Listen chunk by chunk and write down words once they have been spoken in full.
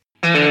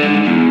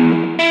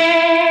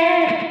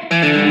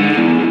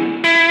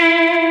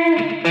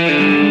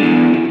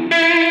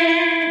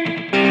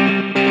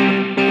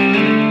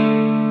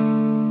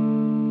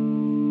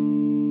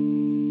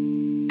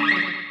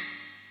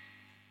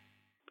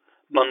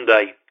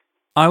Monday.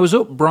 I was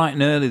up bright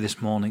and early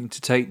this morning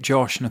to take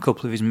Josh and a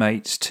couple of his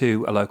mates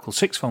to a local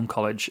sixth form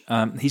college.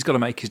 He's got to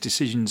make his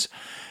decisions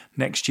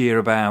next year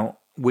about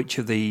which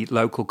of the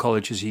local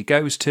colleges he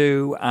goes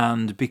to,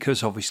 and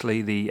because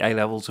obviously the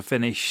A-levels are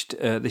finished,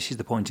 this is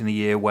the point in the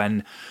year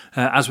when,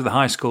 as with the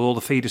high school, all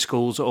the feeder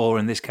schools, or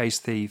in this case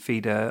the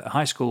feeder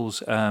high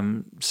schools,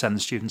 send the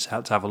students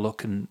out to have a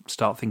look and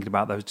start thinking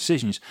about those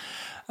decisions.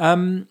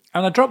 And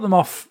I dropped them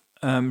off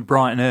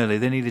bright and early.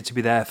 They needed to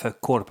be there for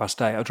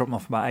 8:15. I dropped them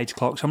off about 8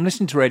 o'clock. So I'm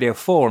listening to Radio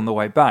 4 on the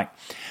way back.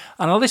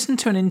 And I listened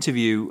to an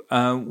interview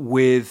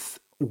with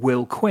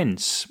Will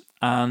Quince.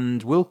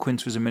 And Will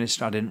Quince was a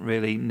minister I didn't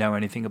really know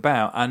anything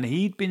about. And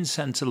he'd been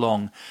sent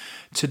along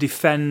to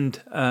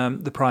defend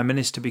the Prime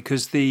Minister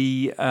because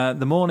the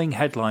morning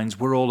headlines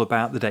were all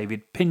about the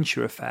David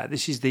Pincher affair.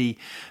 This is the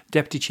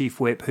Deputy Chief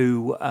Whip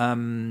who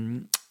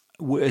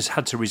has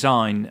had to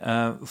resign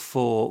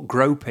for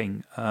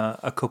groping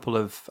a couple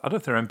of, I don't know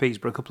if they're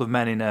MPs, but a couple of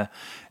men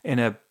in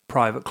a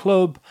private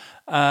club,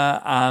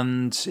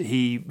 and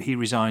he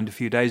resigned a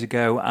few days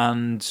ago.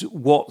 And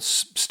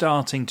what's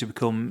starting to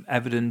become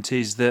evident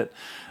is that,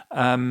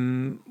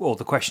 or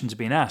the questions are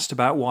being asked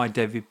about why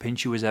David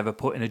Pincher was ever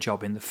put in a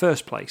job in the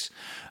first place,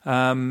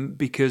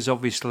 because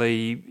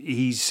obviously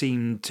he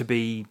seemed to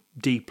be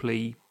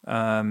deeply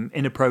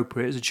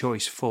inappropriate as a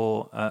choice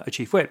for a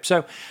chief whip.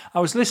 So I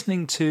was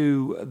listening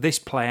to this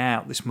play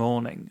out this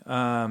morning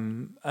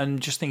and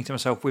just thinking to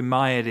myself, we're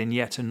mired in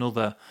yet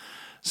another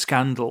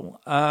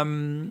scandal.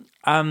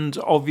 And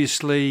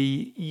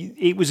obviously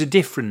it was a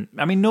different,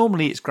 I mean,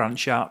 normally it's Grant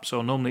Shapps,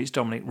 or normally it's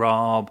Dominic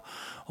Raab,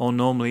 or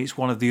normally it's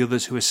one of the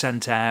others who are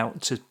sent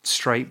out to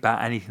straight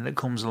bat anything that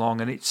comes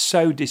along, and it's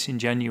so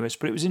disingenuous.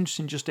 But it was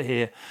interesting just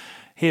to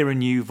hear a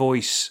new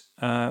voice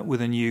with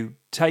a new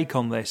take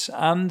on this.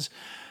 And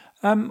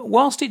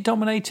whilst it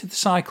dominated the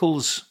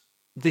cycles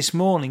this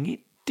morning, it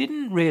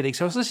didn't really.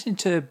 So I was listening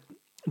to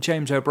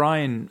James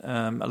O'Brien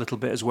a little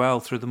bit as well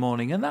through the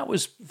morning, and that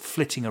was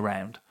flitting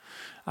around.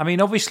 I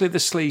mean, obviously the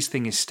sleaze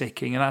thing is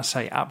sticking, and I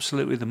say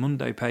absolutely the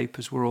Monday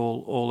papers were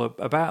all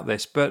about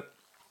this, but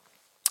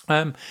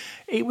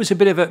it was a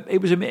bit of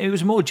it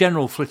was a more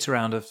general flit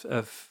around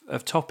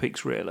of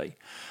topics really.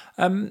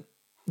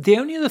 The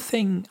only other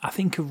thing I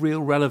think of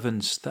real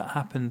relevance that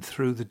happened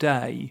through the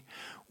day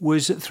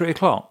was at 3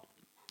 o'clock.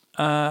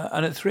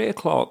 And at 3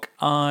 o'clock,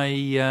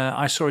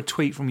 I saw a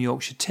tweet from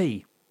Yorkshire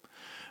Tea.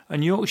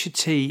 And Yorkshire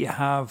Tea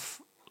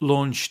have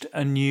launched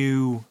a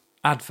new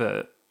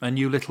advert, a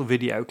new little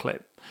video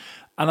clip.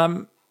 And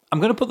I'm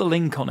going to put the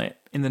link on it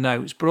in the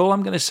notes, but all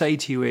I'm going to say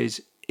to you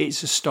is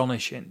it's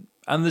astonishing.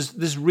 And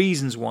there's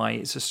reasons why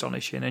it's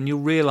astonishing, and you'll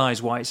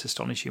realise why it's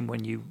astonishing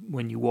when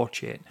you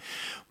watch it.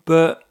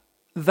 But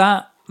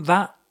that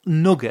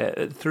nugget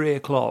at 3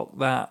 o'clock,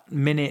 that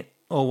minute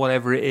or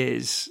whatever it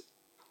is,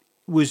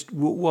 was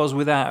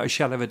without a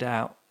shadow of a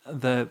doubt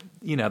the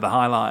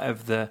highlight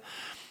of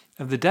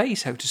the day,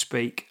 so to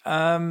speak.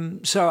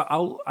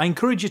 So I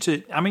encourage you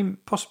to, I mean,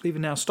 possibly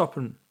even now stop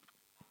and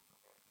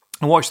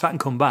watch that and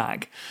come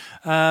back.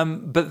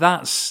 But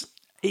that's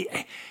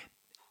it.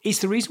 It's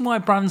the reason why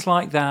brands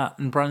like that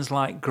and brands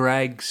like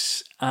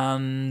Greggs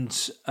and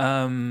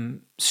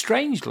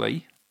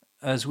strangely,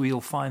 as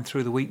we'll find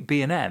through the week,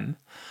 B&M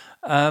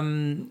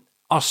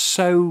are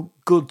so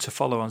good to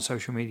follow on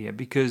social media,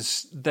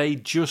 because they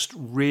just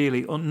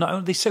really,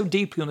 they so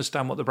deeply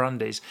understand what the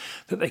brand is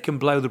that they can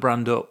blow the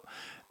brand up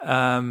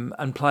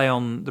and play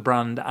on the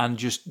brand and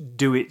just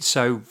do it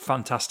so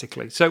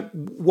fantastically. So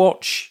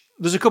watch,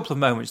 there's a couple of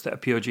moments that are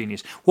pure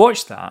genius.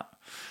 Watch that.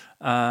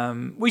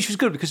 Which was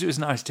good because it was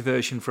a nice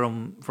diversion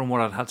from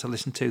what I'd had to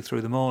listen to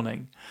through the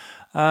morning.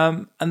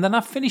 And then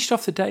I finished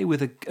off the day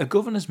with a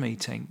governor's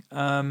meeting.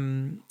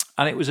 And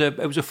it was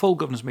a full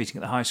governor's meeting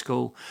at the high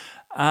school.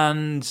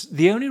 And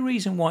the only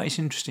reason why it's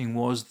interesting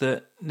was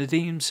that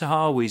Nadeem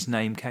Sahawi's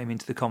name came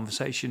into the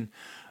conversation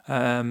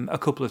a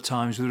couple of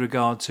times with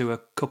regard to a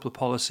couple of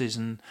policies,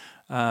 and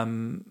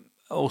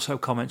also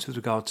comments with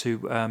regard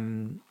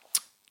to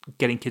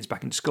getting kids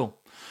back into school.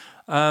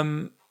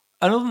 And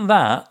other than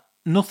that,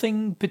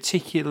 nothing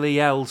particularly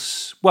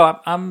else.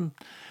 Well, I'm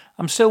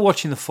still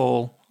watching The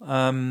Fall.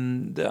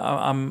 I'm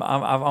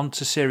on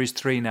to series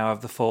 3 now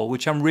of The Fall,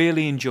 which I'm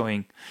really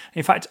enjoying.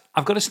 In fact,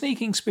 I've got a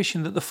sneaking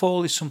suspicion that The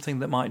Fall is something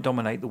that might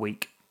dominate the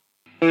week.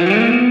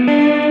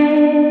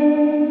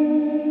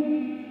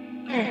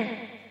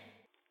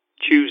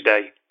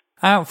 Tuesday.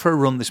 Out for a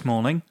run this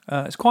morning.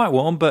 It's quite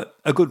warm, but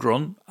a good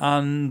run,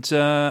 and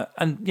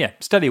yeah,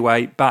 steady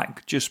away.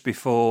 Back just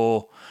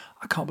before.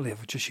 I can't believe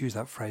I just used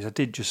that phrase. I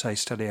did just say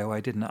steady away,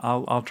 didn't I?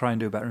 I'll try and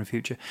do better in the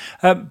future.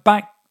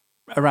 Back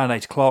around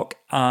 8 o'clock,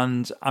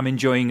 and I'm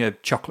enjoying a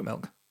chocolate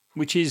milk,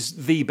 which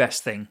is the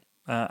best thing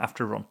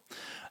after a run.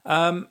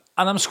 And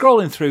I'm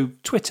scrolling through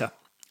Twitter,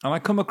 and I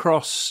come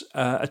across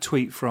a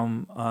tweet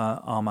from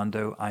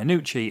Armando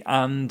Iannucci.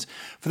 And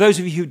for those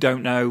of you who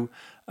don't know,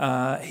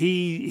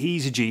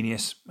 he's a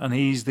genius, and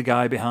he's the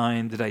guy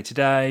behind The Day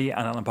Today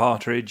and Alan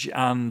Partridge,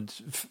 and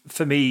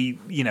for me,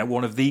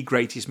 one of the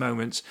greatest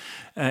moments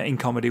in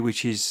comedy,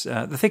 which is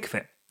The Thick of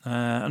It.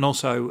 and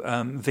also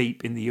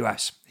Veep in the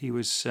US. He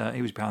was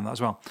behind that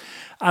as well.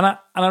 And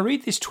I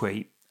read this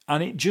tweet,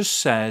 and it just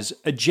says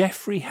a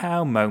Geoffrey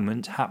Howe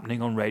moment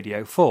happening on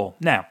Radio 4.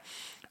 Now,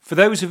 for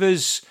those of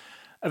us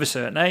of a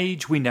certain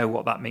age, we know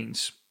what that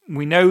means.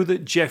 We know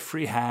that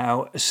Geoffrey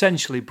Howe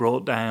essentially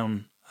brought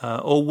down,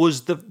 or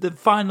was the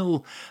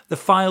final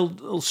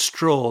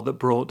straw that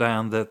brought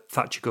down the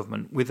Thatcher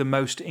government with the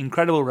most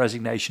incredible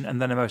resignation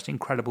and then a most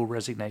incredible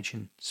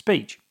resignation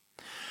speech.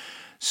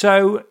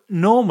 So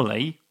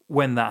normally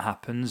when that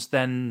happens,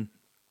 then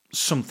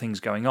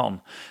something's going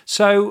on.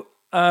 So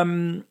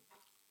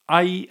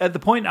at the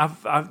point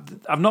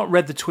I've not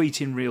read the tweet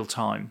in real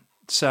time.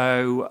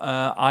 So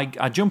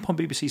I jump on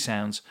BBC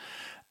Sounds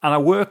and I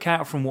work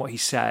out from what he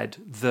said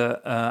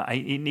that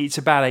it's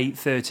about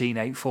 8:13,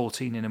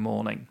 8:14 in the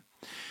morning.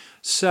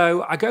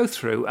 So I go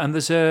through and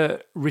there's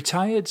a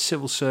retired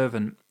civil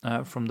servant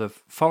from the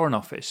Foreign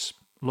Office,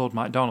 Lord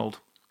MacDonald,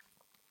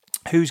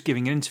 who's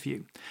giving an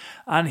interview.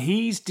 And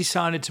he's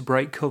decided to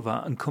break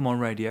cover and come on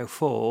Radio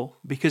 4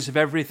 because of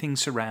everything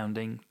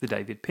surrounding the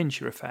David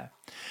Pincher affair.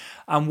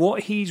 And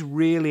what he's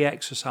really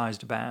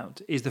exercised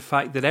about is the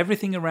fact that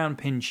everything around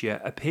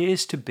Pincher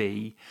appears to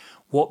be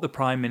what the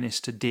Prime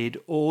Minister did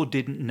or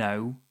didn't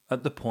know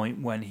at the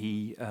point when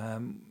he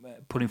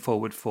put him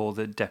forward for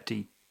the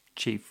Deputy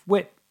Chief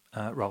Whip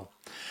role.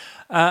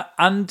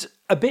 And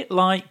a bit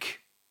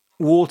like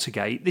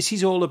Watergate, this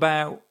is all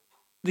about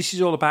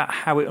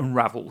how it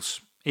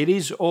unravels. It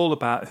is all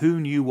about who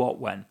knew what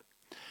when.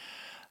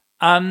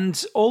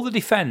 And all the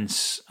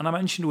defence, and I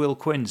mentioned Will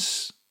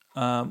Quince,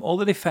 all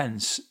the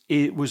defence,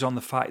 it was on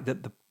the fact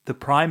that the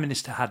Prime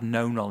Minister had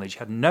no knowledge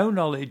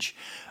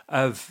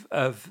of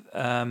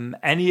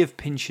any of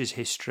Pincher's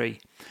history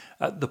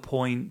at the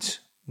point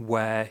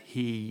where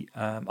he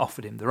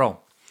offered him the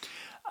role.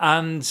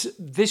 And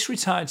this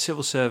retired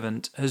civil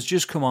servant has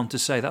just come on to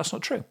say that's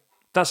not true.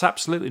 That's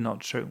absolutely not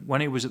true.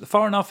 When he was at the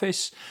Foreign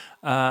Office,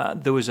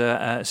 there was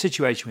a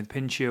situation with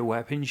Pincher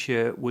where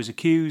Pincher was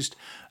accused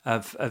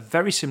of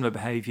very similar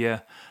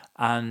behaviour,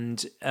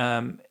 and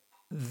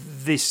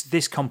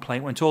this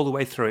complaint went all the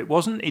way through.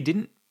 It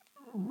didn't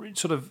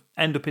sort of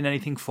end up in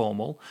anything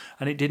formal,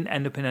 and it didn't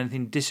end up in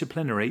anything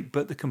disciplinary,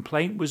 but the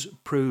complaint was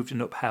proved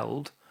and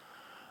upheld,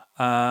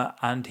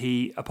 and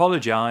he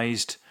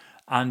apologised,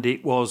 and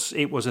it was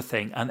a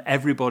thing, and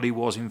everybody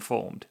was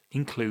informed,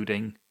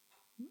 including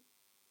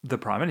the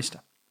Prime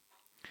Minister.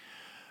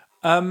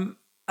 And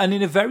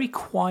in a very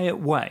quiet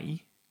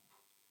way,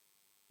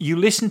 you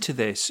listened to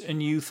this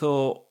and you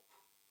thought,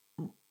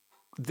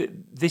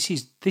 this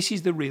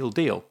is the real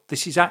deal.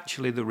 This is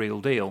actually the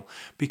real deal,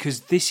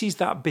 because this is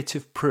that bit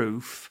of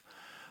proof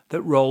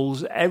that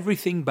rolls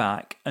everything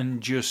back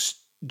and just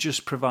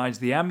provides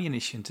the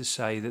ammunition to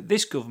say that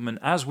this government,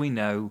 as we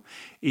know,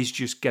 is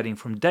just getting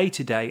from day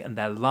to day, and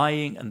they're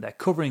lying and they're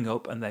covering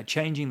up and they're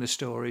changing the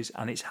stories,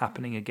 and it's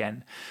happening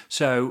again.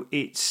 So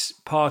it's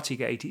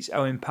Partygate, it's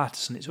Owen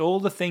Paterson, it's all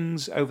the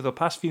things over the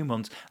past few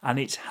months, and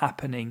it's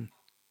happening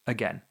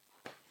again.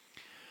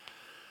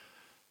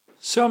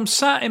 So I'm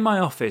sat in my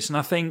office and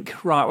I think,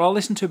 right, well, I'll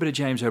listen to a bit of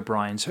James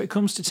O'Brien. So it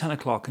comes to 10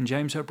 o'clock and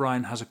James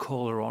O'Brien has a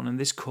caller on, and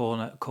this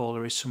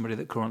caller is somebody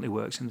that currently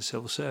works in the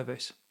civil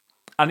service.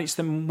 And it's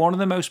one of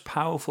the most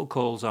powerful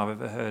calls I've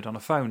ever heard on a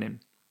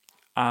phone-in.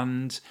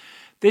 And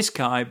this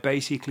guy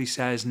basically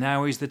says,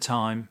 now is the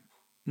time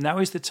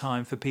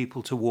for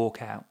people to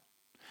walk out.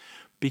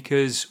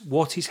 Because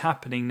what is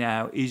happening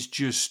now is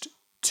just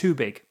too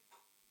big.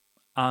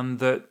 And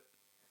that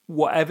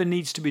whatever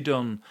needs to be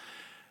done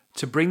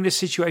to bring this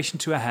situation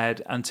to a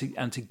head and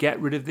to get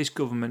rid of this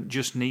government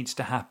just needs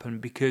to happen,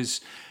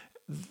 because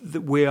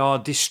we are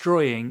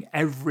destroying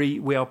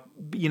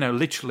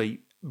literally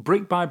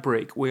brick by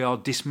brick, we are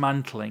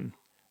dismantling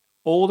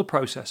all the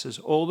processes,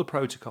 all the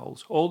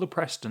protocols, all the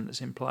precedent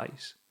that's in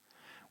place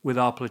with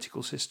our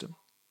political system.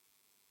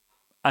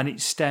 And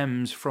it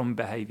stems from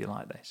behaviour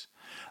like this.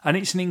 And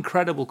it's an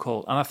incredible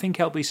call. And I think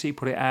LBC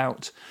put it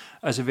out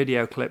as a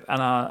video clip,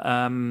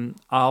 and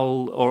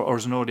or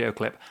as an audio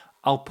clip.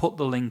 I'll put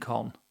the link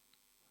on.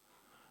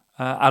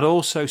 I'd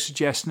also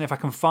suggest, and if I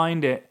can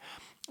find it,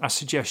 I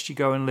suggest you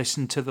go and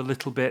listen to the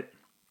little bit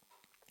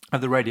of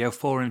the Radio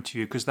 4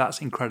 interview, because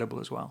that's incredible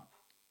as well.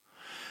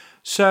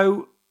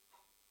 So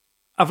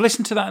I've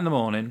listened to that in the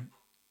morning,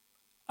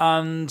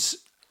 and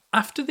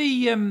after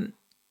I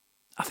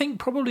think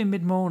probably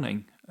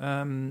mid-morning,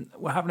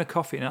 we're having a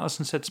coffee, and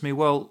Alison said to me,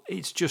 well,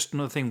 it's just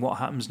another thing, what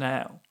happens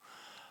now?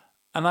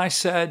 And I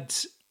said,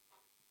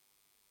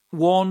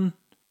 1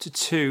 to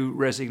 2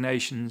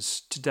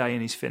 resignations today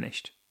and he's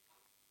finished.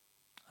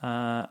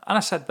 And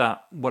I said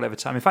that whatever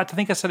time. In fact, I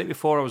think I said it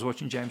before I was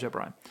watching James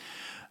O'Brien.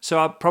 So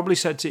I probably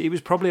said it was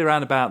probably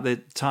around about the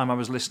time I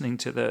was listening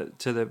to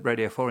the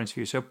Radio 4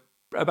 interview. So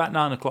about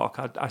 9 o'clock,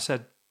 I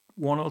said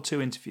 1 or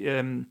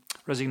 2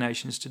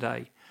 resignations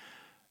today,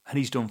 and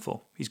he's done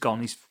for. He's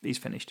gone. He's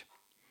finished.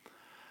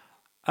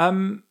 At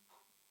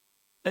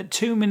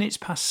 2 minutes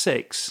past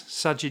 6,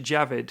 Sajid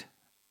Javid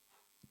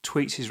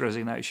tweets his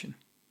resignation.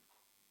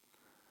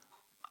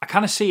 I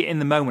kind of see it in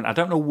the moment. I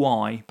don't know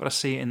why, but I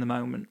see it in the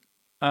moment.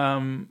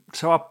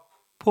 So I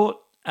put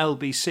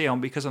LBC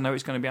on because I know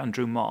it's going to be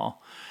Andrew Marr.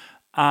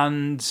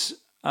 And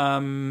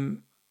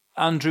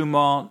Andrew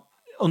Marr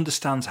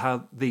understands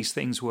how these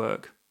things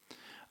work.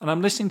 And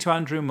I'm listening to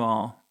Andrew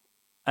Marr,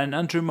 and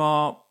Andrew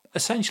Marr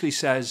essentially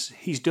says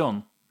he's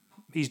done.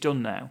 He's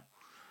done now.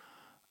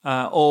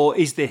 Or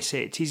is this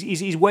it?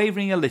 He's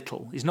wavering a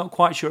little. He's not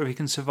quite sure if he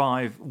can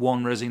survive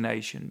one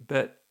resignation,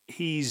 but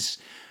he's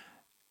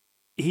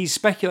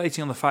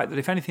speculating on the fact that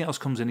if anything else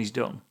comes in, he's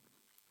done.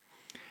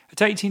 At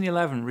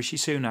 1811, Rishi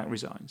Sunak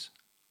resigns.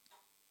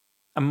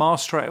 And Marr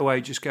straight away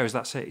just goes,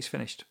 that's it, he's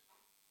finished.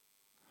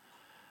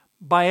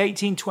 By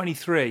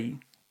 1823,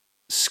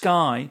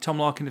 Sky, Tom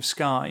Larkin of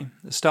Sky,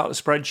 start a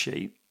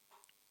spreadsheet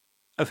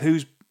of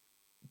who's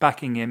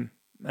backing him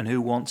and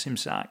who wants him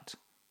sacked.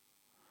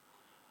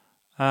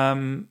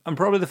 And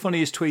probably the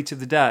funniest tweet of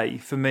the day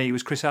for me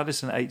was Chris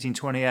Addison at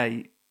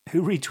 1828,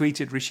 who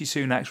retweeted Rishi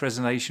Sunak's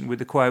resignation with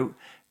the quote,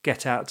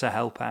 "Get out to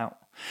help out."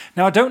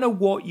 Now, I don't know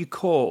what you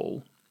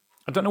call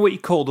the I don't know what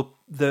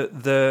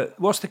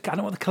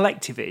the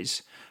collective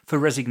is for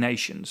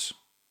resignations.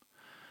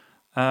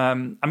 I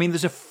mean,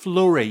 there's a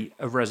flurry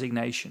of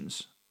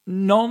resignations,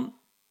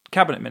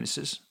 non-cabinet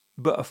ministers,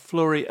 but a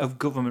flurry of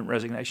government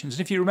resignations.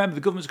 And if you remember,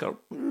 the government's got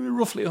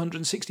roughly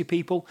 160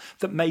 people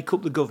that make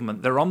up the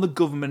government. They're on the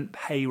government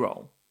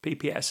payroll,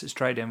 PPSs,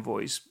 trade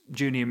envoys,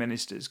 junior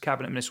ministers,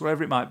 cabinet ministers,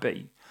 whatever it might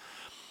be,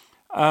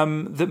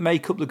 that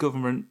make up the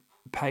government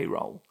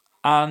payroll.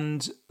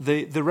 And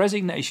the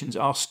resignations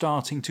are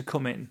starting to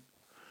come in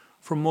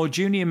from more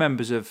junior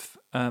members of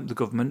the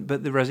government,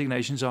 but the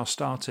resignations are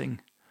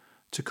starting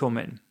to come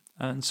in.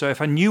 And so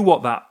if I knew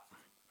what that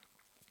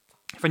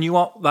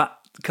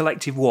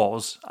collective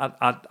was,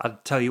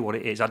 I'd tell you what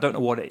it is. I don't know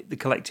what the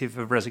collective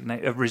of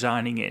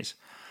resigning is.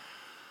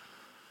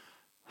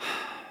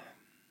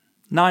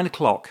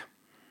 9:00.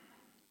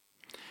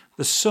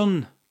 The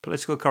Sun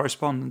political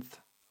correspondent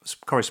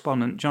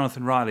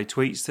Jonathan Riley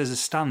tweets, "There's a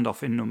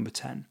standoff in Number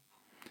 10.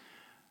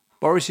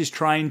 Boris is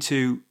trying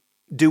to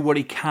do what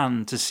he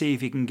can to see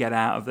if he can get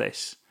out of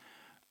this.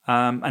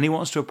 And he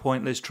wants to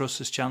appoint Liz Truss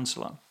as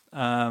Chancellor.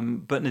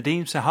 But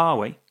Nadhim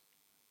Zahawi,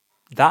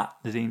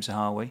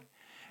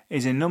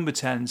 is in Number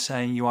 10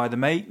 saying, you either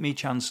make me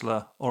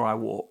Chancellor or I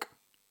walk.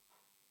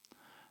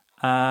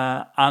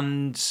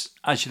 And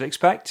as you'd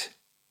expect,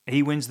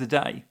 he wins the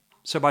day.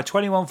 So by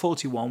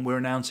 21:41, we're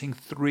announcing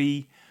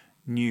 3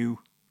 new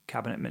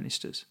cabinet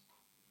ministers.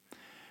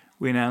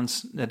 We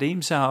announce Nadhim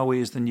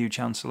Zahawi as the new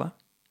Chancellor.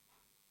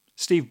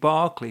 Steve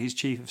Barclay, his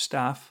Chief of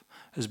Staff,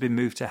 has been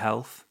moved to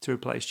Health to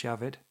replace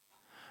Javid.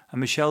 And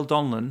Michelle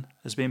Donlan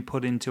has been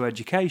put into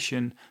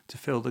Education to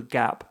fill the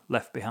gap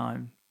left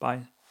behind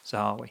by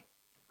Zahawi.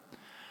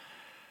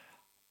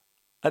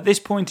 At this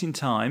point in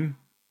time,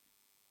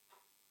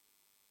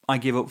 I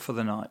give up for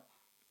the night.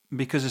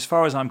 Because as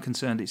far as I'm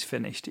concerned, it's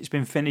finished. It's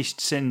been finished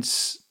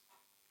since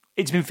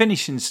 8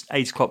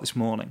 o'clock this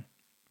morning.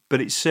 But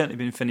it's certainly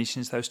been finished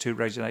since those 2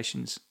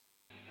 resignations.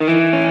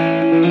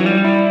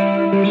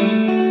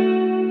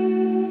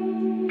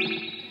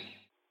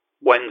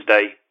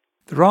 Wednesday.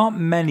 There aren't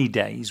many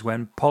days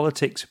when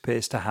politics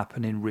appears to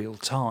happen in real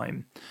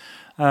time.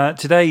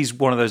 Today's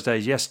one of those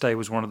days. Yesterday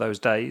was one of those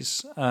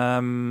days. There are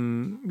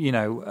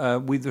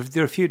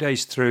a few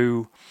days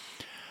through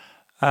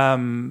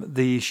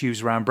the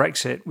issues around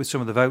Brexit with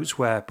some of the votes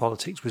where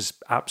politics was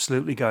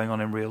absolutely going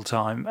on in real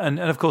time. And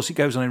of course, it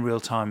goes on in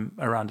real time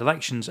around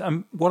elections.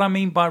 And what I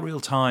mean by real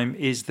time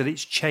is that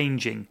it's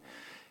changing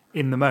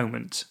in the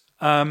moment.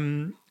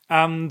 And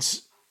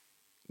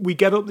we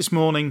get up this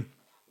morning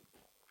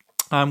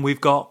and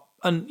we've got,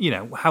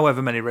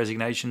 however many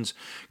resignations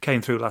came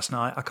through last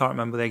night. I can't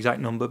remember the exact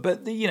number,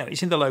 but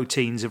it's in the low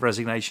teens of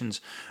resignations,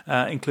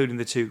 including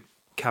the 2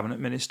 cabinet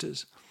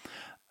ministers.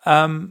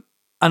 And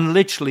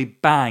literally,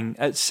 bang,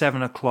 at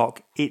 7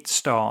 o'clock, it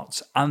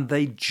starts, and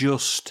they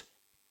just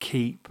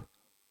keep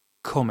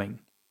coming.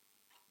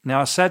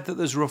 Now, I said that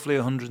there's roughly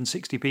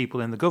 160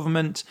 people in the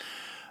government.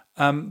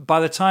 By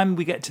the time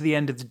we get to the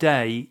end of the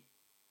day,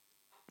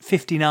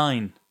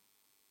 59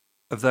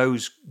 of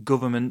those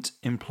government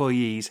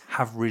employees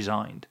have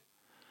resigned.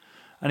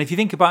 And if you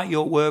think about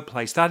your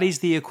workplace, that is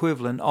the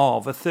equivalent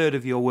of a third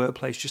of your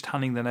workplace just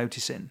handing the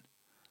notice in.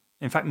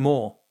 In fact,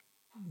 more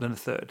than a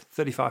third,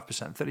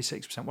 35%,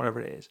 36%, whatever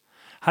it is,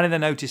 handing the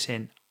notice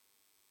in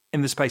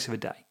the space of a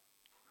day.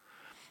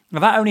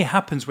 Now, that only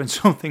happens when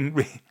something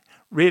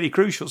really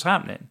crucial is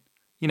happening.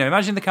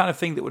 Imagine the kind of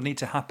thing that would need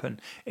to happen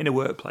in a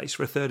workplace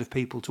for a third of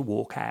people to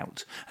walk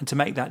out and to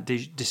make that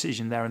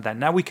decision there and then.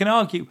 Now, we can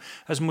argue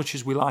as much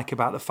as we like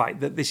about the fact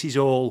that this is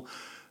all,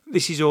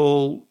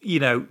 too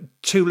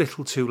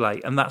little too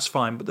late, and that's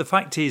fine. But the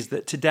fact is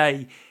that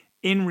today,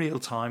 in real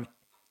time,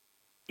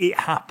 it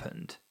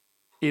happened.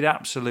 It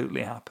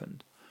absolutely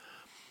happened.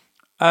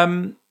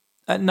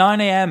 At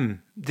 9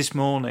 a.m. this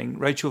morning,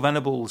 Rachel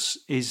Venables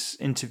is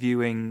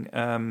interviewing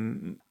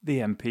the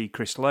MP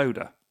Chris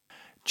Loder.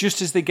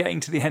 Just as they're getting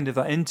to the end of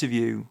that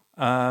interview,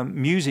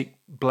 music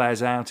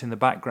blares out in the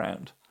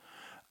background,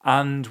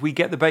 and we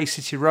get the Bay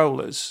City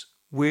Rollers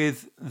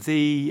with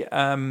the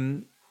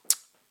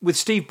with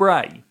Steve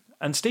Bray.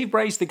 And Steve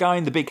Bray's the guy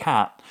in the big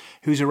hat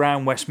who's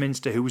around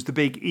Westminster, who was the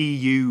big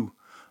EU,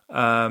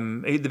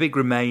 the big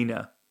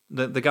Remainer,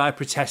 the guy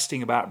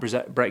protesting about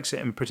Brexit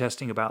and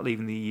protesting about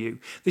leaving the EU.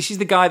 This is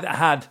the guy that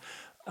had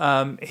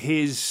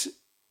his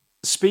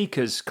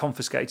speakers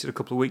confiscated a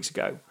couple of weeks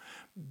ago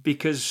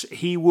because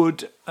he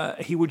would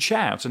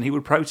shout and he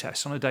would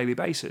protest on a daily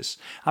basis.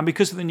 And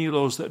because of the new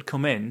laws that had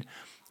come in,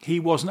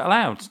 he wasn't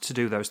allowed to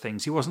do those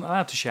things. He wasn't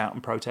allowed to shout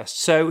and protest.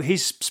 So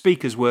his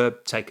speakers were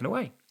taken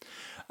away.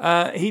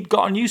 He'd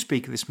got a new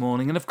speaker this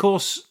morning, and of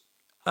course,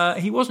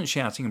 he wasn't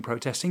shouting and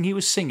protesting, he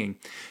was singing.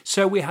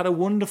 So we had a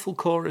wonderful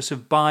chorus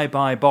of Bye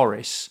Bye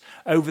Boris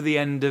over the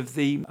end of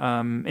the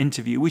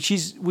interview, which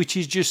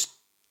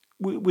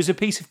was a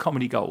piece of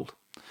comedy gold.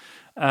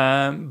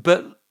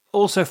 But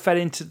also fed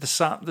into the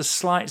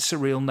slight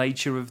surreal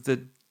nature of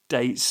the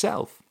day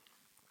itself.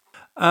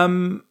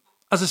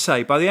 As I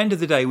say, by the end of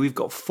the day, we've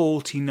got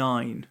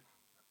 59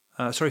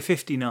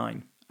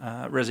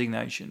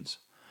 resignations.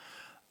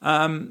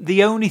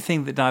 The only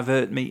thing that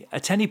diverted me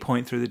at any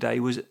point through the day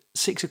was at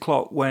 6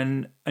 o'clock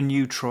when a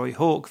new Troy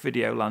Hawke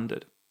video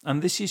landed.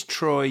 And this is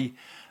Troy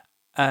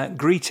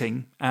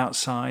greeting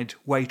outside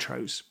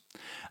Waitrose.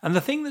 And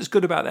the thing that's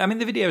good about that, I mean,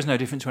 the video is no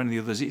different to any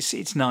of the others.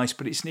 It's nice,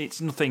 but it's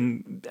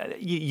nothing.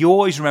 You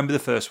always remember the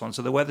first one,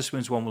 so the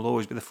Wetherspoons one will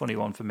always be the funny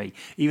one for me.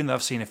 Even though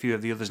I've seen a few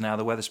of the others now,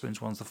 the Wetherspoons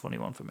one's the funny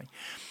one for me.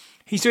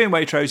 He's doing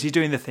Waitrose, he's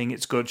doing the thing,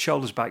 it's good,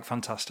 shoulders back,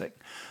 fantastic.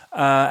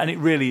 And it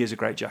really is a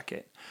great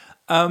jacket.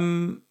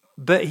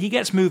 But he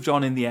gets moved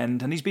on in the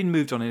end, and he's been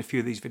moved on in a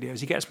few of these videos.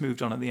 He gets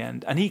moved on at the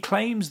end, and he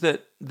claims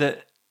that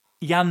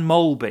Jan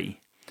Molby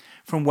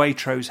from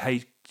Waitrose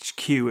HQ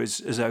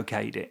has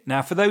okayed it.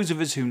 Now, for those of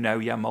us who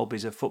know, Jan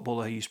Molby's a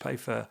footballer who used to play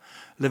for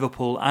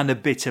Liverpool and a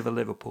bit of a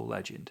Liverpool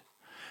legend.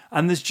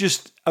 And there's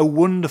just that's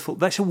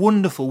a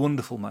wonderful,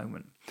 wonderful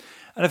moment.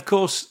 And of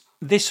course,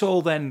 this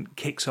all then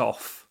kicks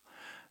off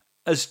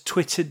as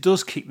Twitter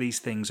does kick these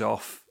things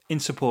off in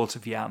support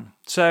of Jan.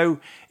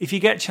 So if you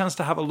get a chance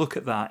to have a look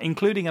at that,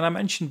 including, and I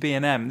mentioned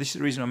B&M, this is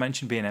the reason I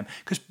mentioned B&M,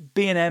 because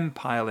B&M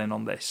pile in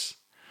on this.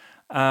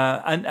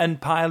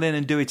 And pile in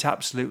and do it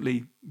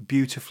absolutely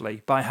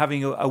beautifully by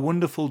having a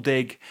wonderful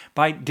dig,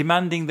 by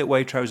demanding that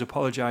Waitrose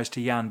apologise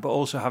to Jan, but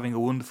also having a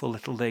wonderful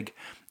little dig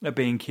at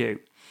B&Q.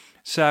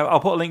 So I'll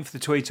put a link for the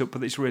tweet up,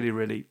 but it's really,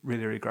 really,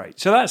 really, really great.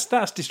 So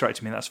that's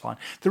distracting me. That's fine.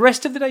 The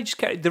rest of the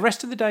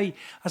day,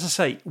 as I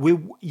say,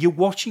 you're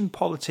watching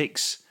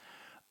politics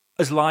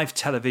as live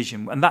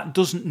television, and that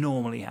doesn't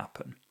normally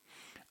happen.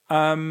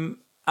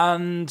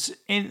 And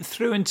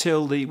through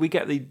until we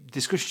get the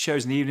discussion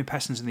shows in the evening,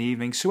 Pestons in the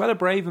evening. Suella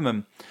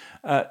Braverman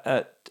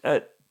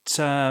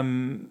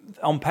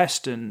on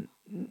Peston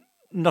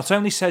not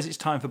only says it's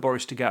time for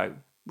Boris to go,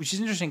 which is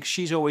interesting because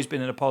she's always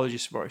been an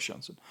apologist for Boris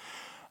Johnson,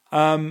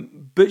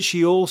 but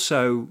she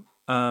also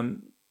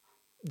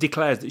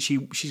declares that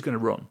she's going to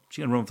run.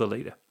 She's going to run for the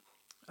leader.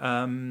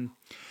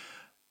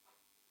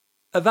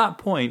 At that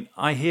point,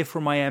 I hear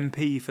from my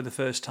MP for the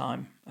first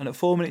time, and at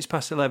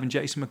 11:04,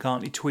 Jason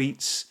McCartney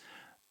tweets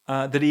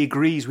that he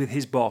agrees with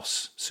his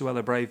boss,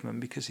 Suella Braverman,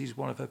 because he's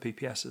one of her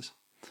PPSs.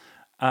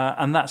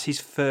 And that's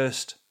his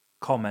first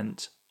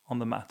comment on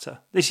the matter.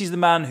 This is the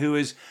man who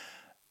has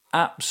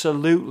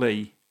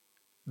absolutely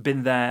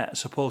been there,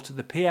 supported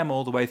the PM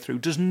all the way through,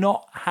 does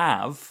not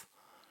have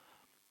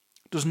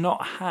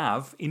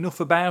enough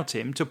about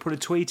him to put a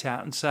tweet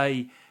out and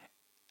say,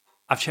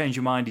 I've changed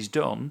your mind, he's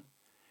done.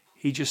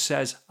 He just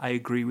says, I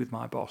agree with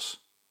my boss.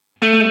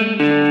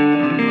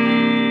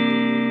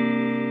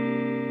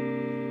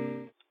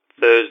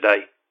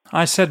 Thursday.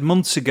 I said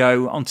months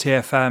ago on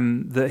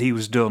TFM that he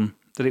was done,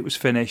 that it was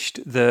finished,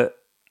 that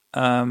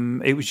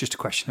it was just a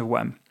question of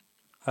when.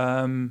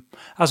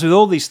 As with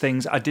all these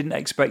things, I didn't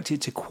expect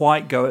it to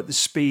quite go at the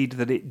speed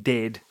that it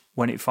did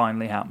when it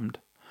finally happened.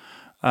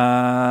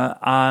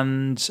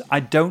 And I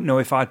don't know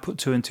if I'd put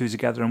two and two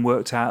together and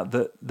worked out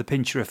that the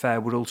Pincher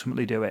affair would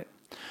ultimately do it.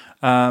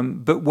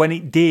 But when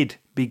it did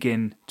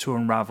begin to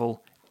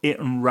unravel, it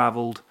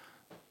unravelled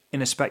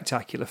in a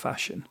spectacular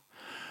fashion.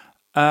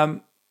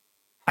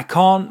 I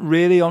can't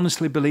really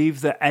honestly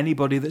believe that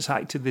anybody that's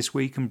acted this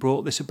week and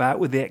brought this about,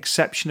 with the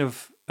exception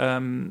of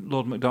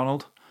Lord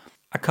MacDonald,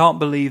 I can't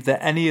believe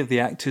that any of the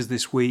actors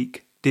this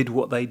week did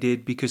what they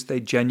did because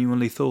they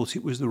genuinely thought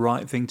it was the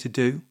right thing to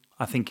do.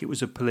 I think it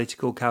was a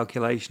political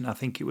calculation. I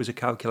think it was a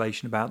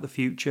calculation about the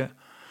future.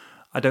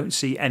 I don't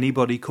see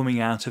anybody coming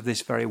out of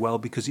this very well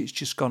because it's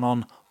just gone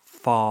on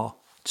far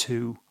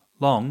too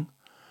long.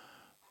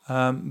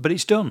 But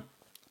it's done.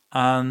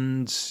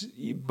 And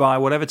by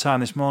whatever time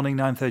this morning,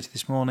 9:30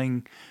 this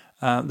morning,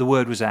 the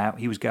word was out.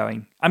 He was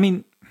going. I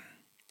mean,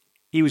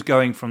 he was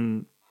going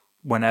from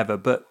whenever,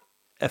 but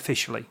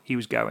officially he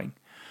was going.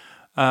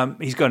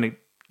 He's going to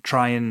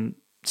try and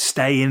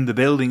stay in the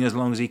building as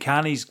long as he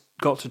can. He's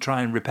got to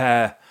try and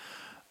repair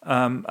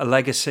a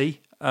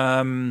legacy.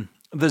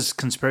 There's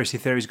conspiracy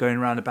theories going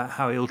around about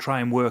how he'll try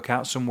and work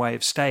out some way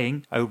of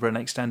staying over an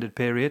extended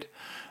period,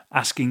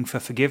 asking for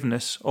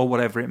forgiveness or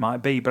whatever it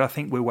might be. But I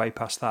think we're way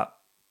past that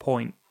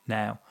point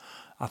now.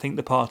 I think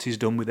the party's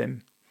done with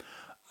him.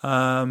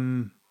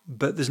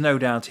 but there's no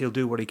doubt he'll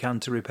do what he can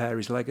to repair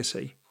his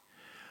legacy.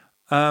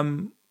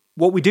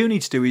 What we do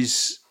need to do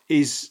is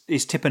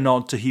tip a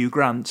nod to Hugh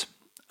Grant,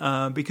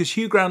 because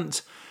Hugh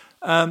Grant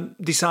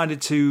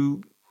decided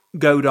to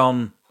goad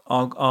on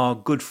our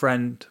good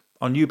friend,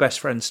 our new best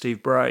friend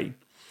Steve Bray,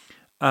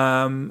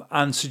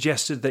 and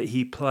suggested that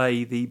he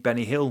play the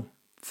Benny Hill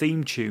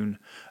theme tune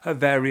at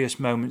various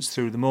moments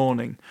through the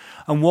morning.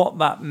 And what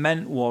that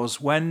meant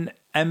was when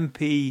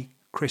MP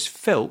Chris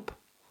Philp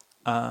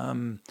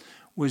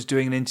was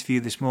doing an interview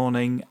this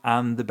morning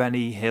and the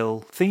Benny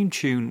Hill theme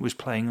tune was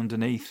playing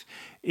underneath,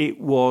 it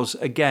was,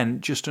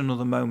 again, just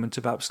another moment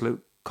of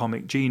absolute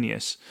comic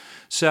genius.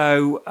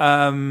 So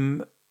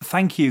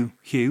thank you,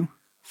 Hugh,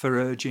 for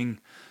urging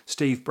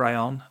Steve Bray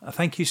on.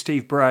 Thank you,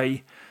 Steve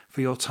Bray, for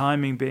your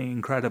timing being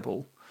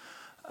incredible.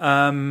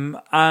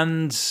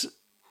 And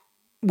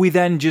we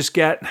then just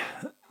get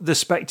the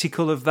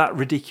spectacle of that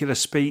ridiculous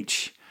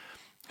speech,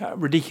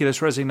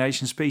 ridiculous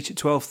resignation speech at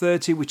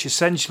 12:30, which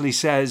essentially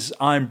says,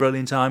 I'm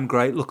brilliant, I'm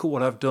great, look at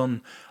what I've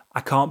done,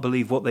 I can't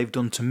believe what they've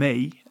done to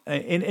me.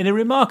 In a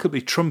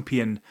remarkably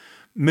Trumpian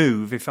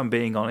move, if I'm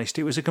being honest.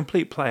 It was a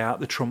complete play out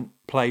the Trump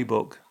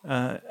playbook,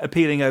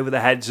 appealing over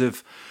the heads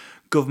of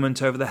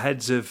government, over the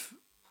heads of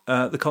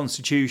the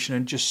Constitution,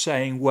 and just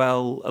saying,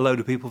 well, a load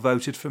of people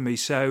voted for me,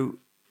 so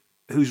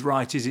whose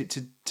right is it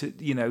to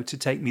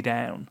take me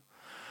down?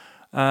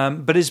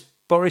 But as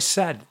Boris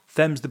said,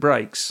 them's the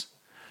breaks.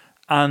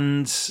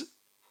 And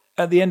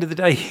at the end of the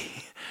day,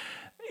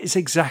 it's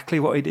exactly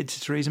what he did to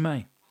Theresa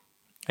May.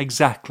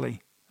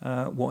 Exactly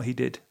what he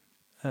did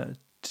to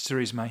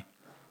Theresa May.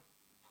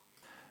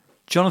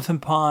 Jonathan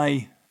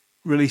Pie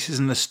releases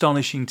an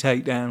astonishing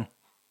takedown,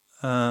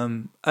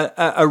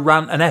 a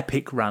rant, an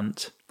epic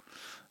rant,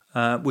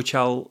 which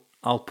I'll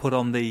put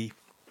on the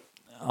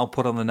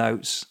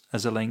notes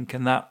as a link,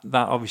 and that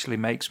obviously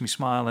makes me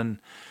smile.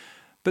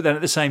 But then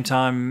at the same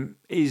time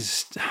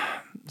is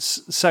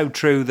so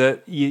true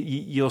that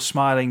you're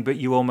smiling, but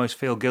you almost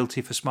feel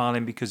guilty for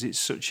smiling because it's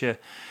such a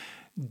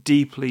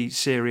deeply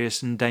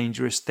serious and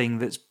dangerous thing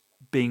that's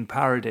being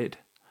parodied.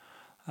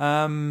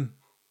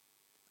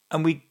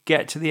 And we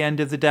get to the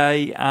end of the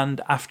day,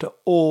 and after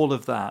all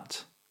of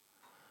that,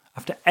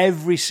 after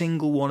every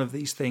single one of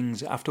these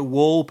things, after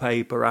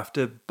wallpaper,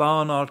 after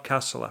Barnard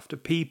Castle, after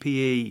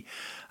PPE,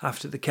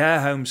 after the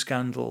care home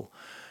scandal,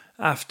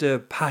 after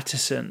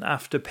Patterson,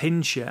 after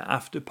Pincher,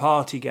 after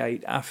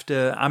Partygate,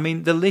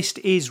 the list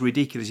is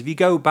ridiculous. If you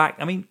go back,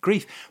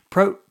 grief,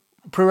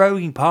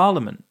 proroguing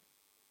Parliament,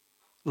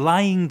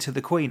 lying to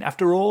the Queen,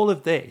 after all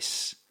of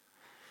this,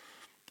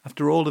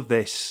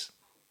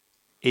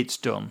 it's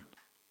done.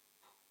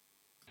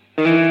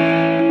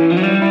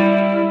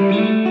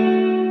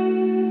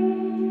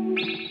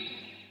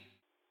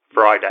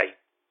 Friday.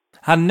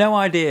 Had no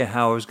idea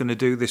how I was going to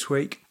do this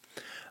week.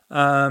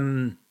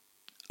 I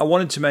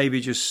wanted to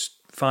maybe just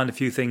find a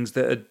few things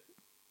that had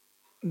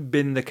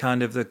been the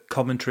kind of the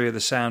commentary or the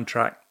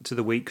soundtrack to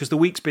the week, because the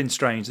week's been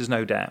strange, there's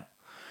no doubt.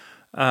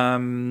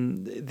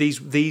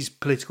 These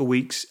political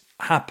weeks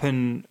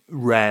happen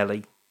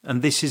rarely,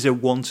 and this is a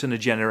once in a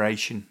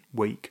generation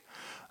week.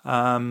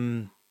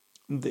 Even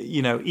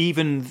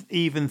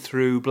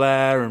through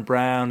Blair and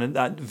Brown, and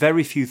that,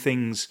 very few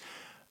things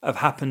have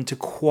happened to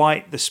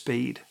quite the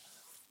speed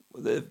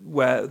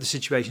where the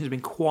situation has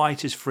been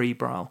quite as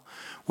febrile.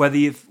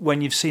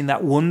 When you've seen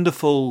that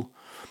wonderful,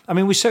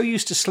 we're so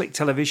used to slick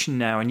television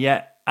now, and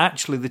yet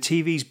actually the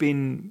TV's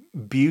been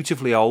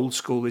beautifully old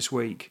school this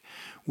week,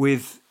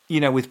 with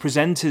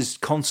presenters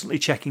constantly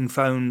checking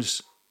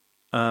phones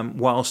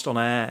whilst on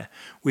air,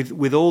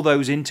 with all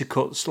those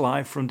intercuts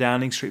live from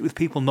Downing Street, with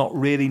people not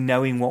really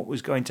knowing what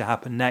was going to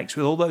happen next,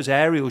 with all those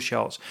aerial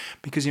shots,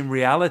 because in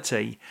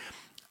reality,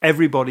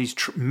 everybody's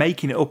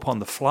making it up on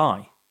the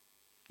fly.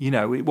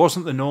 It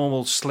wasn't the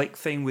normal slick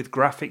thing with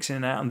graphics in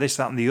and out and this,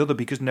 that and the other,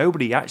 because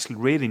nobody actually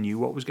really knew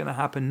what was going to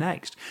happen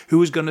next. Who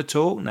was going to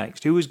talk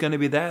next? Who was going to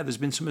be there? There's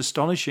been some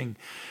astonishing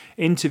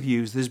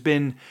interviews. There's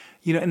been,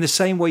 in the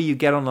same way you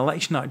get on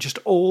election night, just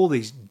all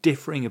these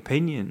differing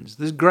opinions.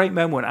 There's a great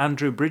moment when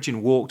Andrew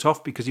Bridgen walked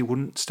off because he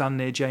wouldn't stand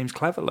near James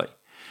Cleverly.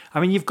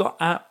 You've got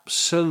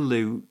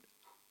absolute,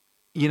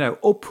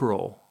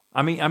 uproar.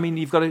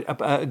 You've got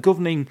a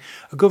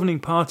governing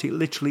party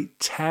literally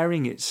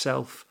tearing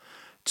itself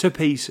to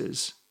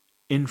pieces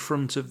in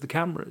front of the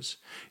cameras.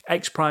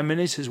 Ex-Prime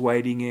Ministers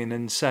wading in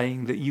and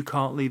saying that you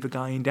can't leave a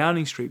guy in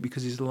Downing Street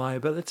because he's a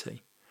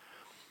liability.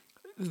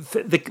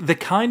 The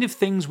kind of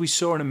things we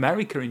saw in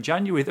America in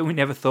January that we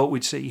never thought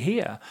we'd see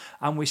here,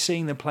 and we're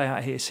seeing them play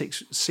out here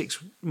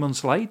six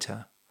months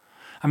later.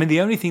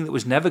 The only thing that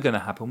was never going to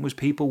happen was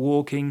people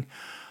walking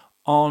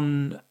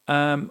on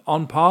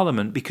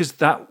Parliament, because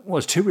that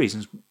was two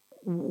reasons.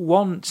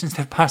 One, since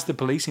they've passed the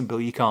policing bill,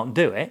 you can't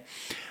do it.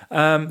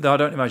 Though I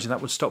don't imagine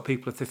that would stop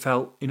people if they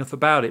felt enough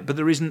about it. But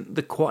there isn't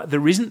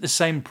the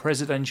same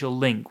presidential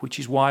link, which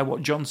is why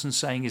what Johnson's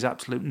saying is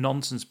absolute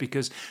nonsense,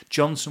 because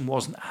Johnson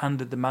wasn't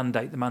handed the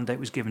mandate. The mandate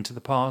was given to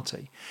the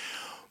party.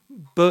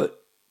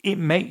 But it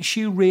makes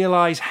you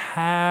realise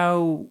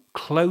how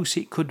close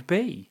it could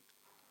be.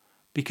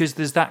 because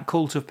there's that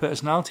cult of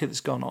personality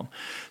that's gone on.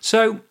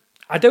 So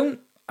I kind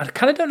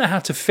of don't know how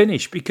to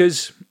finish,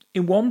 because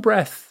in one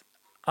breath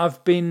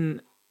I've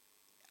been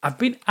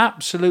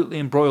absolutely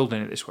embroiled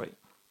in it this week,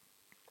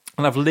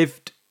 and I've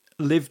lived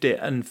it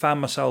and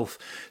found myself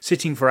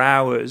sitting for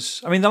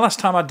hours. I mean, the last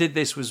time I did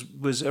this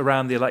was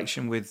around the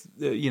election with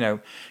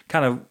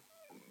kind of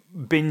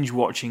binge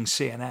watching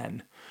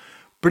CNN,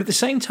 but at the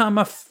same time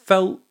I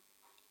felt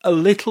a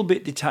little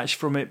bit detached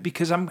from it,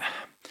 because I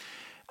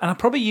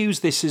probably use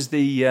this as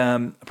the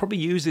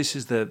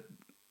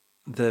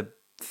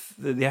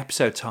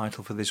episode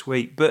title for this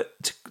week.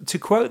 But to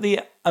quote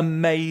the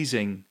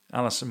amazing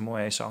Alison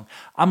Moyet song,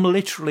 I'm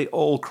literally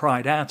all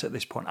cried out at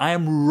this point. I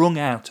am wrung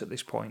out at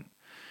this point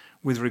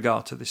with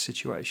regard to this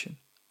situation.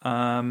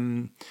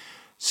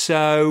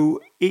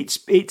 So it's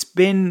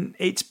been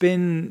it's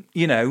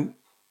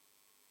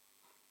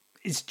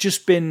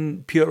just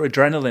been pure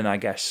adrenaline, I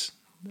guess.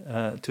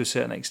 To a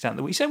certain extent,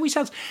 that we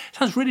sounds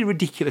really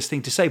ridiculous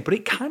thing to say, but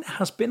it kind of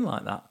has been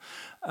like that.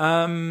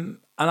 And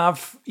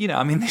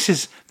this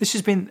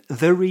has been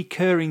the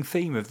recurring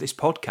theme of this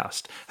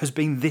podcast, has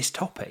been this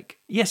topic.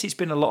 Yes, it's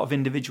been a lot of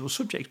individual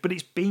subjects, but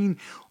it's been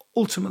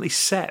ultimately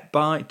set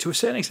to a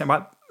certain extent,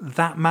 by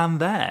that man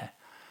there.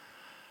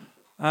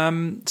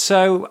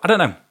 So I don't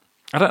know.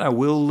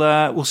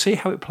 We'll see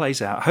how it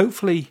plays out.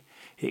 Hopefully,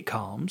 it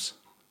calms.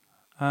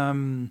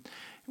 I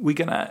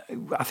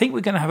think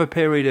we're gonna have a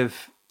period of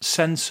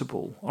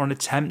sensible, or an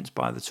attempt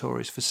by the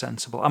Tories for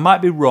sensible. I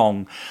might be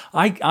wrong.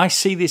 I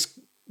see this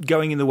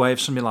going in the way of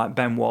somebody like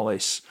Ben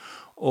Wallace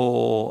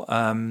or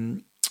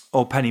Penny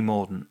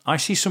Mordaunt. I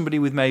see somebody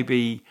with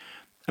maybe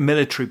a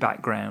military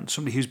background,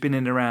 somebody who's been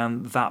in and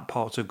around that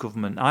part of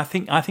government. I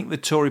think the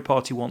Tory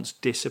party wants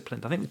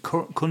discipline. I think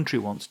the country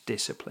wants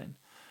discipline.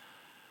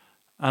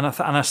 And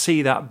I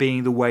see that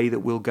being the way that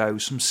we'll go.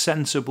 Some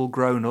sensible,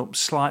 grown-up,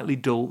 slightly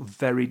dull,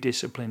 very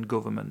disciplined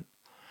government.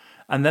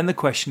 And then the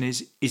question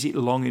is it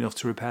long enough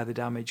to repair the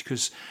damage?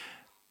 Because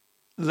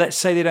let's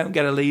say they don't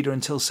get a leader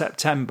until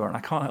September, and I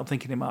can't help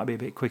thinking it might be a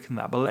bit quicker than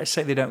that, but let's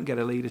say they don't get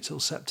a leader till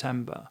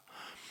September.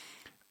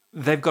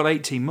 They've got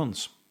 18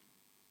 months.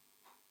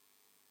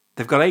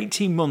 They've got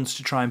 18 months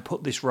to try and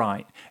put this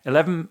right.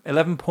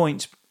 11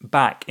 points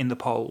back in the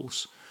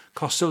polls.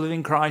 Cost of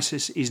living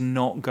crisis is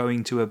not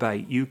going to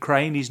abate.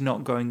 Ukraine is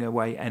not going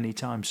away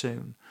anytime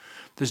soon.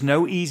 There's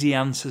no easy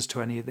answers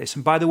to any of this.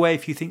 And by the way,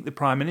 if you think the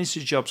Prime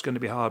Minister's job's going to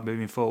be hard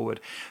moving forward,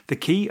 the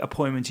key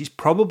appointment is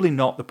probably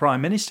not the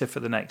Prime Minister for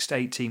the next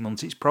 18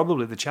 months. It's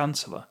probably the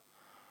Chancellor.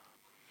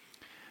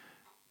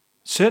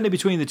 Certainly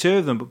between the two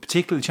of them, but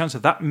particularly the Chancellor,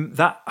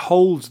 that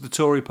holds the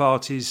Tory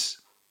party's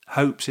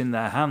hopes in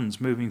their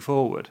hands moving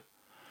forward.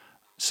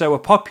 So a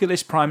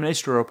populist Prime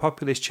Minister or a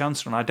populist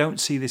Chancellor, and I don't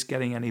see this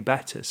getting any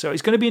better. So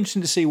it's going to be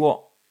interesting to see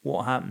what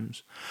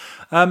happens.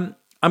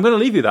 I'm going to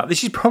leave you that.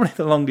 This is probably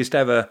the longest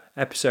ever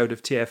episode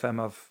of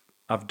TFM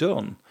I've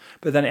done,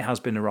 but then it has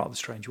been a rather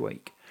strange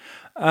week.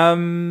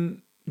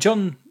 John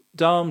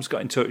Darms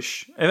got in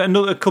touch.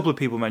 A couple of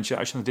people mentioned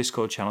actually on the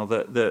Discord channel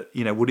that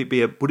would it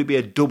be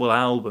a double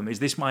album? Is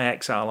this my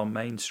Exile on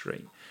Main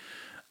Street?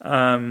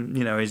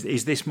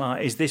 Is this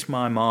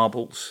my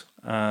Marbles?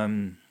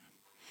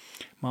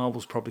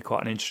 Marbles probably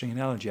quite an interesting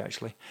analogy,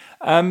 actually.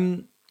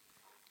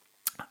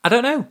 I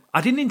don't know.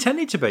 I didn't intend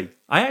it to be.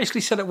 I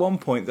actually said at one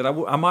point that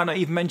I might not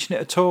even mention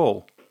it at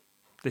all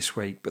this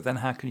week, but then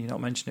how can you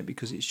not mention it,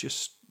 because it's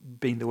just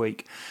been the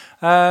week.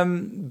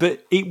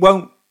 But it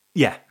won't,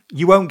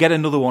 you won't get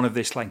another one of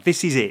this length.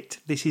 This is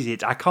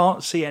it. I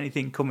can't see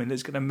anything coming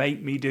that's going to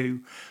make me do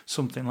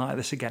something like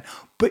this again.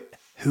 But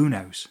who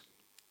knows?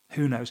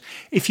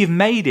 If you've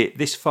made it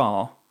this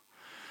far,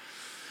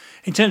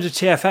 in terms of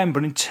TFM,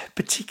 but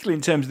particularly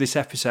in terms of this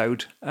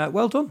episode,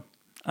 well done.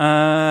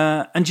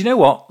 And you know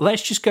what?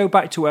 Let's just go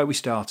back to where we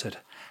started.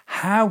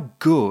 How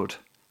good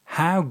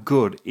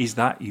is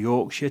that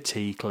Yorkshire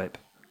tea clip?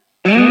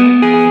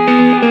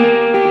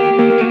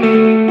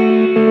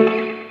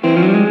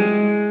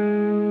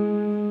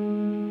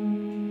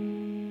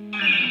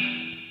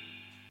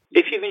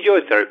 If you've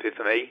enjoyed Therapy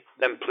for Me,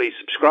 then please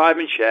subscribe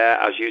and share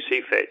as you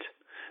see fit.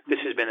 This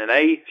has been an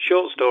A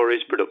Short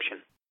Stories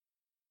production.